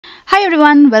Hi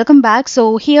everyone, welcome back.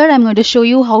 So here I'm going to show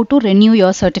you how to renew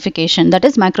your certification, that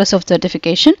is Microsoft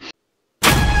certification.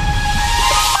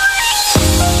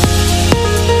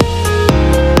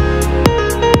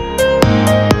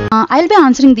 I'll be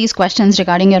answering these questions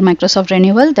regarding your Microsoft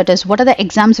renewal, that is what are the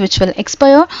exams which will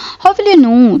expire, how will you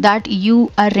know that your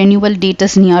renewal date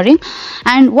is nearing,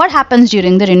 and what happens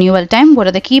during the renewal time, what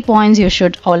are the key points you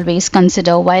should always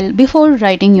consider while before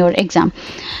writing your exam.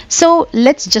 So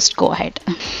let's just go ahead.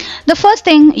 The first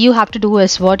thing you have to do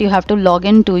is what you have to log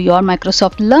into your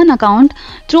Microsoft Learn account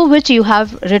through which you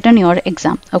have written your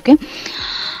exam. Okay.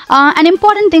 An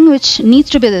important thing which needs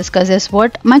to be discussed is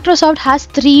what Microsoft has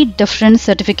three different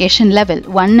certification level.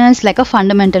 One is like a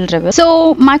fundamental level.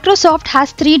 So Microsoft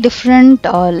has three different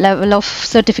level of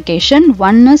certification.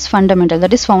 One is fundamental,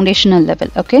 that is foundational level.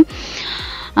 Okay.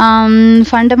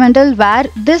 Fundamental, where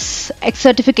this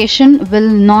certification will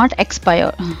not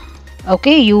expire.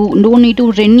 Okay, you don't need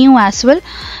to renew as well.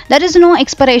 There is no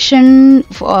expiration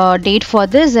date for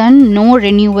this and no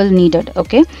renewal needed.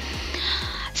 Okay.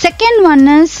 Second one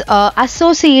is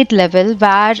associate level,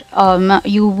 where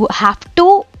you have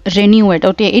to renew it.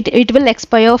 Okay, it will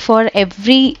expire for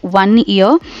every 1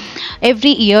 year.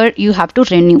 Every year you have to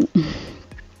renew.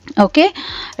 Okay,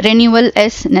 renewal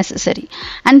is necessary.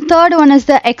 And third one is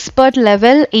the expert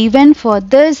level. Even for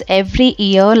this, every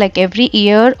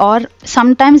year, or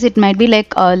sometimes it might be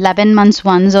like 11 months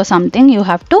once or something, you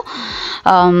have to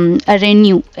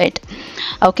renew it.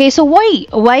 Okay, so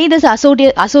why this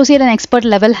associate and expert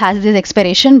level has this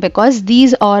expiration? Because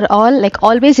these are all like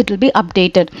always it will be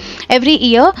updated every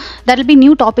year. There will be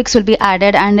new topics will be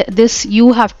added, and this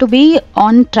you have to be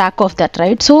on track of that,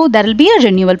 right? So there will be a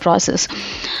renewal process.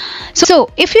 So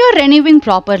if you are renewing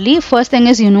properly, first thing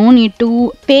is you don't need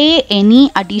to pay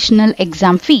any additional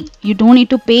exam fee. You don't need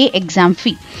to pay exam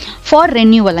fee for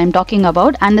renewal I'm talking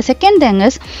about. And the second thing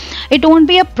is it won't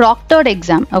be a proctored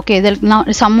exam. Okay, now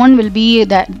someone will be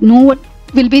there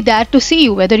to see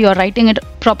you whether you are writing it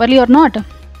properly or not.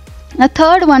 The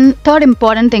third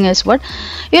important thing is what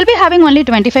you'll be having only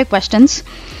 25 questions.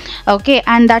 Okay,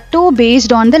 and that too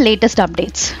based on the latest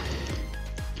updates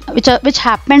which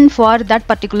happened for that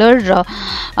particular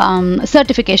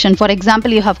certification. For example,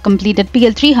 you have completed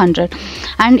PL 300,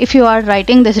 and if you are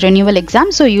writing this renewal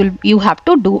exam, so you have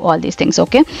to do all these things.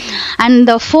 Okay, and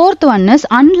the fourth one is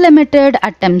unlimited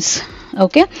attempts.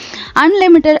 Okay,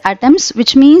 unlimited attempts,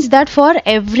 which means that for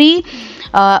every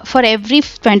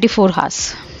 24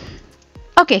 hours.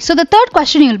 Okay, so the third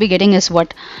question you will be getting is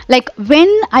what, like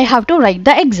when I have to write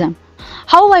the exam.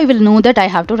 How I will know that I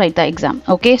have to write the exam?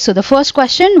 Okay, so the first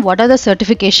question, what are the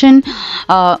certification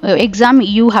exam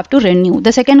you have to renew?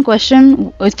 The second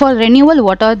question for renewal,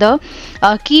 what are the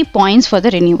key points for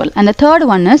the renewal? And the third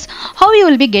one is how you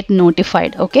will be get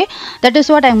notified. Okay, that is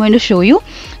what I'm going to show you.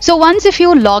 So once if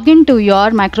you log into your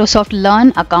Microsoft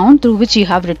Learn account through which you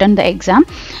have written the exam,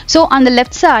 so on the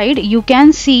left side you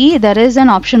can see there is an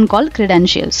option called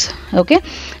credentials. Okay,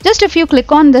 just if you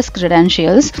click on this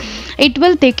credentials, it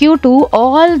will take you to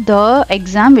all the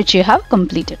exam which you have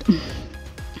completed.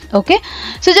 Okay,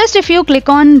 so just if you click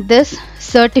on this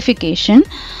certification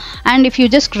and if you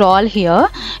just scroll here,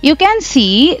 you can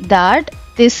see that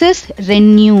this is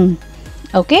renew.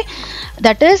 Okay,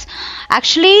 that is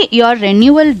actually your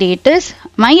renewal date is,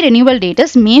 my renewal date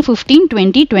is May 15,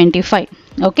 2025.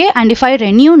 Okay, and if I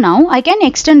renew now, I can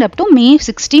extend up to May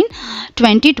 16,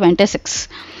 2026.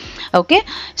 Okay,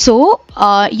 so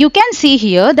you can see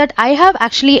here that I have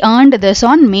actually earned this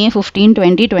on May 15,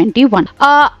 2021.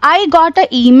 I got an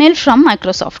email from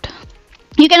Microsoft.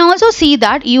 You can also see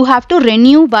that you have to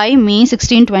renew by May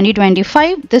 16,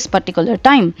 2025, this particular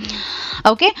time.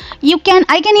 Okay,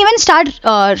 I can even start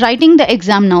writing the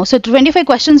exam now. So 25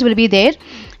 questions will be there.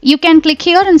 You can click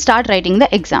here and start writing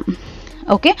the exam.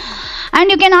 Okay,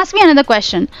 and you can ask me another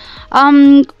question.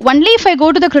 Only if I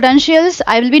go to the credentials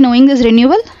I will be knowing this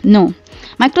renewal? No,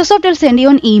 Microsoft will send you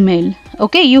an email.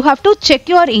 Okay, you have to check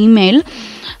your email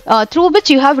through which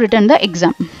you have written the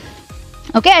exam.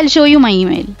 Okay, I'll show you my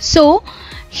email. So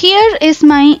here is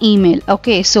my email.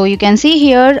 Okay, so you can see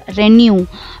here renew,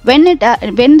 when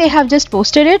they have just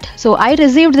posted it. So I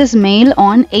received this mail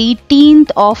on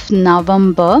 18th of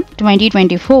November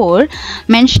 2024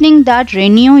 mentioning that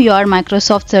renew your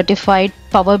Microsoft certified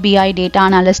Power BI Data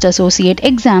Analyst Associate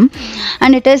exam,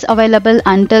 and it is available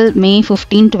until May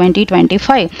 15,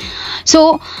 2025.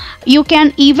 So you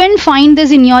can even find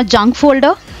this in your junk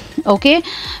folder. Okay,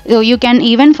 so you can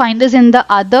even find this in the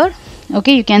other.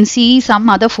 Okay, you can see some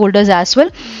other folders as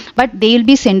well. but they will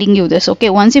be sending you this. Okay,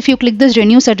 once if you click this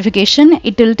renew certification,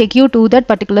 it will take you to that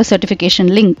particular certification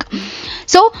link.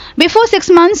 So before 6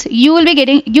 months you will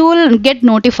get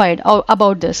notified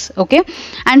about this. Okay,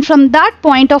 and from that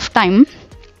point of time,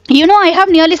 you know, I have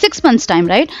nearly 6 months time,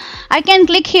 right? I can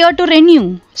click here to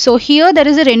renew. So here there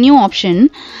is a renew option.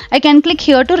 I can click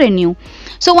here to renew.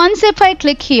 So once if I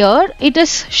click here, it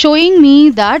is showing me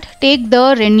that take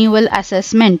the renewal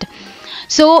assessment.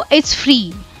 So it's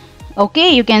free. Okay,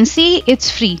 you can see it's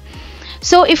free.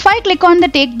 So if I click on the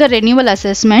take the renewal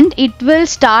assessment, it will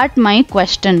start my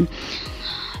question.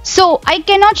 So I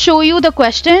cannot show you the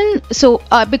question, so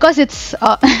because it's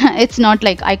it's not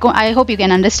like I hope you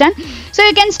can understand. So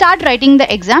you can start writing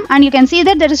the exam, and you can see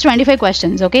that there is 25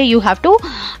 questions. Okay, you have to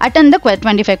attend the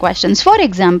 25 questions. For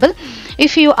example,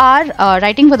 if you are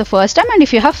writing for the first time and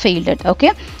if you have failed it,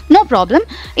 okay, no problem,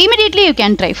 immediately you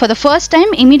can try. For the first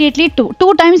time, immediately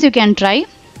two times you can try.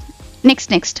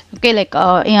 Next, okay, like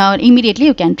immediately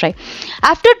you can try.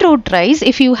 After 2 tries,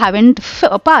 if you haven't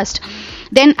passed,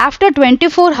 then after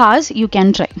 24 hours you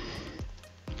can try.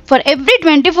 For every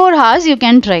 24 hours you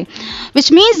can try,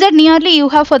 which means that nearly you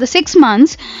have for the 6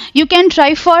 months you can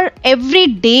try for every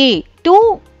day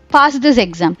to pass this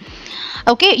exam.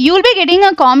 Okay, you will be getting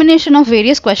a combination of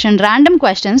various questions, random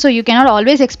questions, so you cannot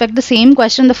always expect the same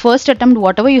question the first attempt.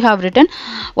 Whatever you have written,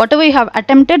 whatever you have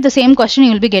attempted, the same question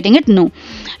you will be getting it. No,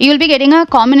 you will be getting a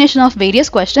combination of various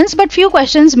questions, but few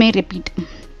questions may repeat.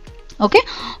 Okay,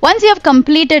 once you have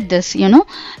completed this, you know,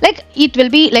 like it will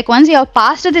be like once you have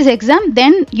passed this exam,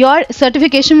 then your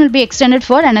certification will be extended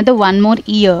for another 1 more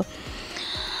year.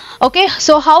 Okay,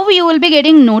 so how you will be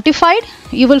getting notified?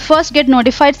 You will first get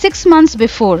notified 6 months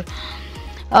before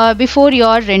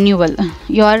your renewal,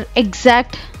 your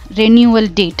exact renewal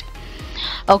date.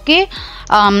 Okay,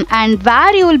 and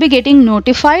where you will be getting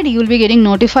notified? You will be getting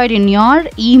notified in your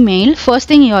email. First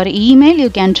thing, your email you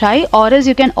can try, or else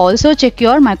you can also check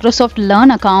your Microsoft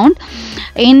Learn account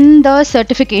in the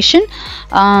certification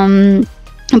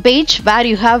page where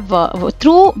you have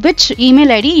through which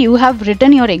email ID you have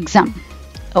written your exam.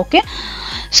 Okay,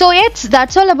 so yes,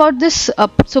 that's all about this.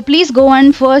 So please go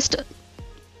and first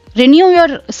renew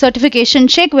your certification,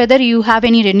 check whether you have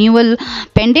any renewal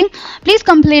pending. Please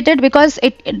complete it, because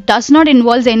it does not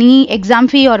involve any exam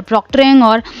fee or proctoring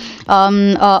or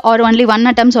only 1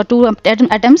 attempt or 2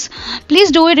 attempts.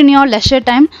 Please do it in your leisure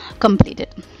time. Complete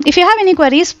it. If you have any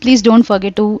queries, please don't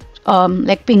forget to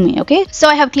like ping me. Okay, so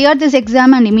I have cleared this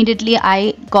exam and immediately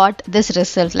I got this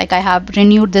result, like I have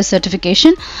renewed this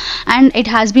certification and it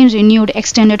has been renewed,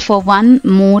 extended for 1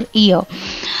 more year.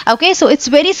 Okay, so it's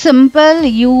very simple.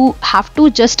 You have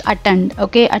to just attend.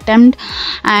 Okay, attempt,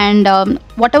 and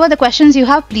whatever the questions you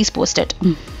have, please post it.